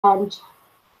And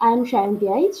I am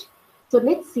Shamita. So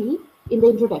let's see in the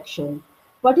introduction.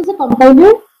 What is a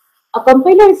compiler? A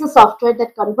compiler is a software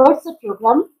that converts a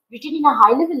program written in a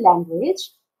high-level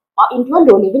language into a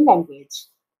low-level language.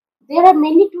 There are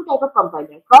mainly two types of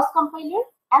compiler, cross-compiler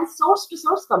and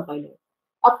source-to-source compiler.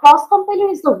 A cross-compiler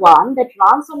is the one that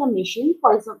runs on a machine,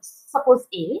 for example, suppose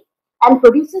A, and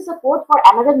produces a code for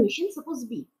another machine, suppose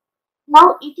B.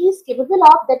 Now it is capable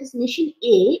of, that is machine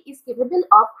A is capable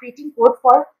of creating code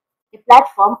for a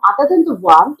platform other than the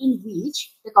one in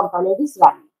which the compiler is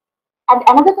running. And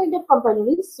another kind of compiler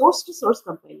is source to source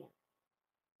compiler.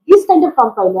 This kind of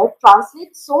compiler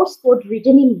translates source code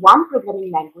written in one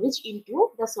programming language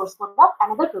into the source code of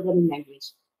another programming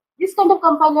language. This kind of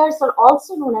compilers are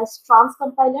also known as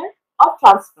transcompiler or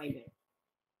transpiler.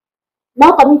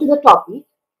 Now coming to the topic,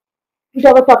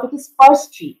 our topic is parse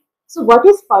tree. So what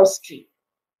is parse tree?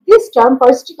 This term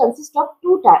parse tree consists of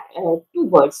two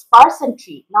words, parse and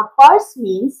tree. Now parse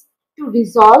means to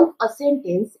resolve a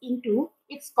sentence into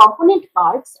its component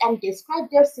parts and describe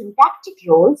their syntactic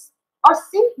roles, or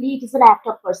simply it is an act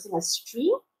of parsing a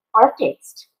string or a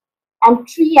text. And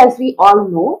tree, as we all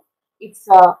know, it's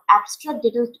a abstract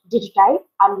data type,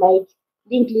 unlike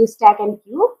linked list, stack and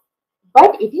cube,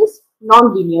 but it is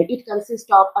non-linear. It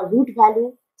consists of a root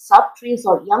value, subtrees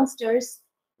or youngsters,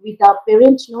 with a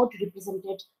parent node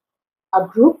represented a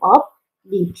group of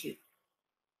linked tree.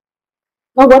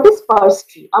 Now, what is parse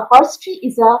tree? A parse tree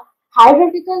is a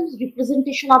hierarchical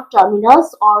representation of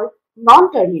terminals or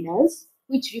non-terminals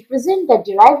which represent the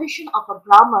derivation of a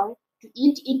grammar to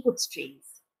int input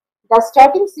strings. The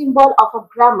starting symbol of a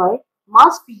grammar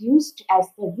must be used as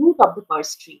the root of the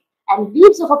parse tree, and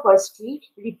leaves of a parse tree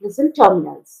represent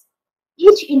terminals.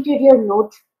 Each interior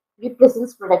node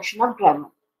represents production of grammar.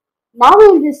 Now we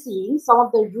will be seeing some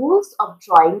of the rules of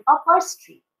drawing a parse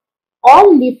tree.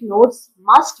 All leaf nodes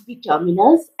must be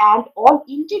terminals and all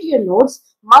interior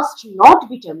nodes must not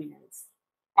be terminals.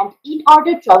 And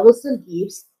in-order traversal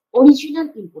gives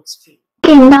original input string.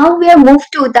 Okay, now we are moved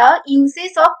to the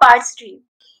uses of parse tree.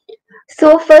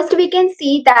 So first we can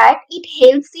see that it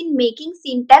helps in making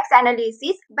syntax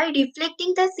analysis by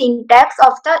reflecting the syntax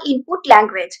of the input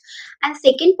language. And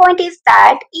second point is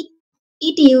that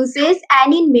it uses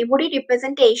an in-memory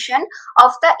representation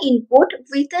of the input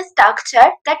with a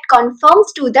structure that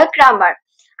conforms to the grammar.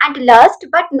 And last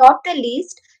but not the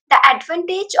least, the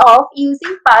advantage of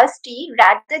using parse tree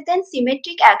rather than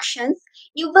symmetric actions,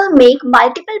 you will make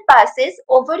multiple passes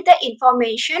over the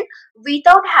information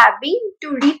without having to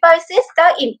reprocess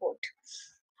the input.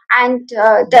 And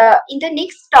the in the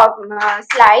next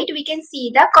slide we can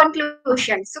see the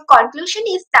conclusion. So conclusion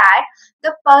is that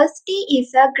the parse tree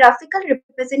is a graphical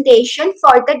representation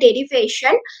for the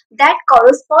derivation that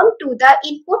correspond to the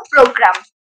input program.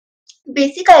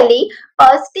 Basically,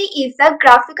 parse tree is a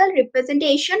graphical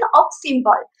representation of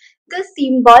symbol. The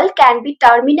symbol can be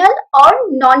terminal or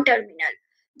non-terminal.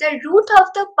 The root of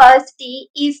the parse tree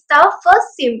is the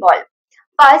first symbol.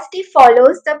 Parse tree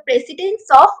follows the precedence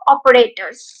of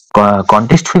operators.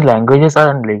 Context-free languages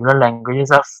and regular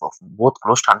languages are both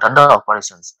closed under the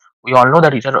operations. We all know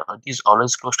that it is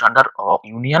always closed under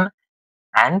union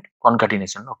and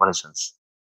concatenation operations.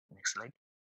 Next slide.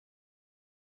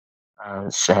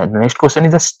 So the next question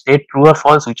is the state true or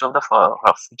false. Which of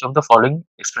the following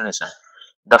explanation?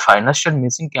 The final state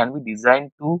machine can be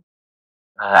designed to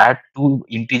add two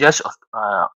integers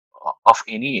of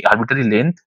any arbitrary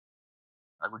length.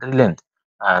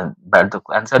 But the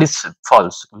answer is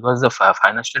false, because the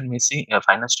final state machine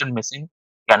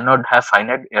cannot have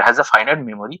finite. It has a finite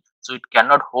memory, so it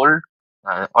cannot hold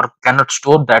or cannot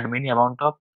store that many amount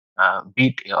of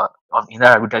bit of in the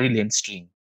arbitrary length string.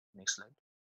 Next slide.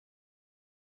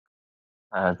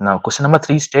 Now question number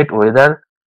 3 state whether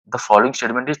the following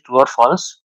statement is true or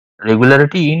false.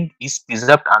 Regularity in is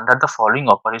preserved under the following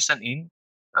operation in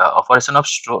operation of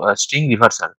string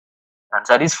reversal.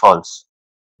 Answer is false.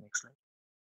 Next slide.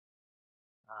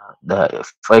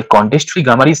 For a context-free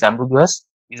grammar is ambiguous.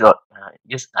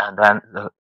 Yes, and then the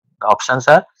options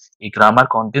are: a grammar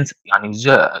contains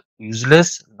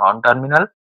useless non-terminal.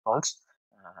 False.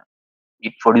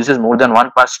 It produces more than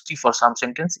one parse tree for some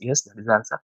sentence. Yes, that is the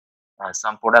answer.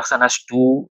 Some production has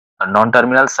two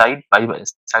non-terminal side by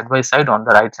side on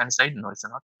the right hand side. No, it's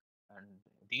not. And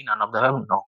D, none of them have.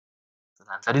 No. So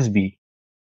the answer is B.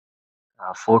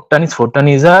 Fortran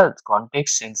is a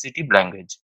context sensitive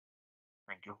language.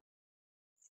 Thank you.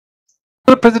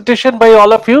 Good presentation by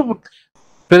all of you.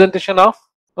 Presentation of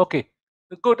okay.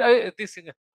 Good. This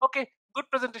okay. Good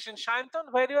presentation.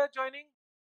 Shantan, where you are joining?